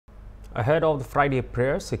Ahead of the Friday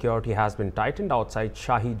prayer, security has been tightened outside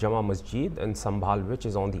Shahi Jama Masjid in Sambhal'S, which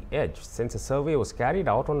is on the edge, since a survey was carried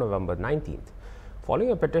out on November 19th.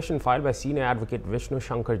 Following a petition filed by senior advocate Vishnu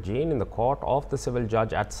Shankar Jain in the court of the civil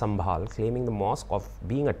judge at Sambhal'S, claiming the mosque of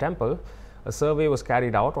being a temple, a survey was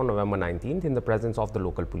carried out on November 19th in the presence of the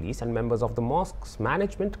local police and members of the mosque's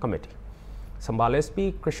management committee. Sambhal'S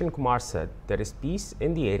SP Krishan Kumar said there is peace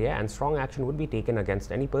in the area and strong action would be taken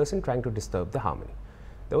against any person trying to disturb the harmony.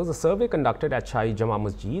 There was a survey conducted at Shahi Jama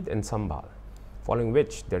Masjid in Sambhal'S, following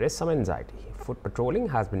which there is some anxiety. Foot patrolling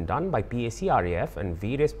has been done by PAC, RAF and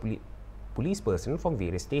various police personnel from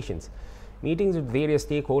various stations. Meetings with various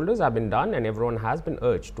stakeholders have been done and everyone has been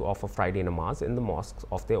urged to offer Friday namaz in the mosques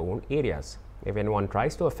of their own areas. If anyone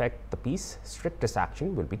tries to affect the peace, strictest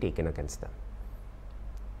action will be taken against them.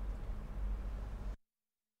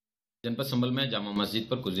 जनपद संभल में जामा मस्जिद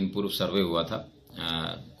पर कुछ दिन पूर्व सर्वे हुआ था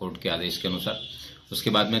court के आदेश के अनुसार। उसके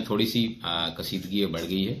बाद में थोड़ी सी कसीदगी बढ़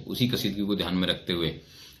गई है। उसी कसीदगी को ध्यान में रखते हुए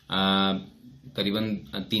करीबन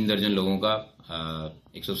 3 दर्जन लोगों का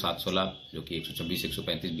 107-16 जो कि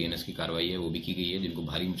 126-135 BNS की कार्रवाई है वो भी की गई है, जिनको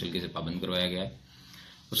भारी मुचलके से पाबंद करवाया गया है।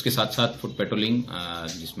 उसके साथ साथ फुट पेट्रोलिंग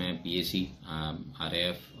जिसमें PAC,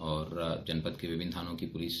 RAF और जनपद के विभिन्न थानों की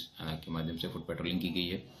पुलिस के माध्यम से फुट पेट्रोलिंग की गई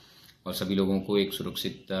है और सभी लोगों को एक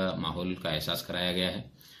सुरक्षित माहौल का एहसास कराया गया है।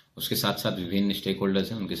 उसके साथ साथ विभिन्न स्टेक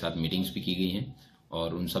होल्डर्स हैं, उनके साथ मीटिंग्स भी की गई हैं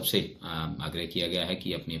और उन सबसे आग्रह किया गया है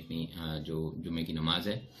कि अपनी अपनी जो जुमे की नमाज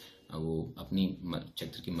है वो अपनी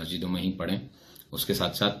क्षेत्र की मस्जिदों में ही पढ़ें। उसके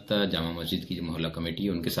साथ साथ जामा मस्जिद की जो मोहल्ला कमेटी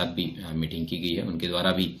है उनके साथ भी मीटिंग की गई है। उनके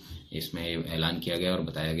द्वारा भी इसमें ऐलान किया गया और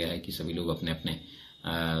बताया गया है कि सभी लोग अपने अपने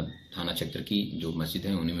थाना क्षेत्र की जो मस्जिद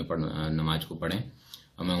है उन्हीं में नमाज को पढ़ें।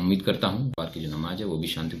 और मैं उम्मीद करता हूँ बार की जो नमाज है वो भी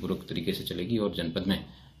शांतिपूर्वक तरीके से चलेगी और जनपद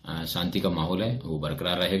में शांति का माहौल है वो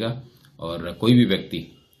बरकरार रहेगा और कोई भी व्यक्ति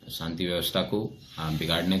शांति व्यवस्था को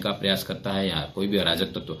बिगाड़ने का प्रयास करता है या कोई भी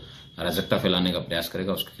अराजकता फैलाने का प्रयास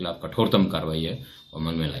करेगा उसके खिलाफ कठोरतम कार्रवाई है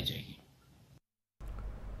अमल में लाई जाएगी।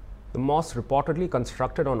 The mosque, reportedly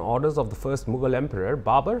constructed on orders of the first Mughal emperor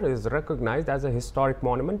Babur, is recognized as a historic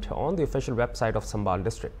monument on the official website of Sambhal'S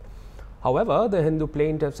district. However, the Hindu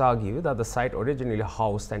plaintiffs argue that the site originally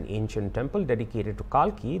housed an ancient temple dedicated to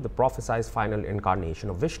Kalki, the prophesied final incarnation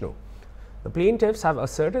of Vishnu. The plaintiffs have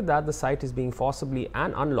asserted that the site is being forcibly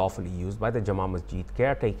and unlawfully used by the Jama Masjid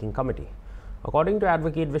caretaking committee. According to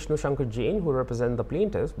advocate Vishnu Shankar Jain, who represents the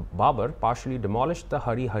plaintiffs, Babur partially demolished the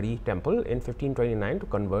Hari Hari temple in 1529 to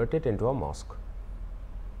convert it into a mosque.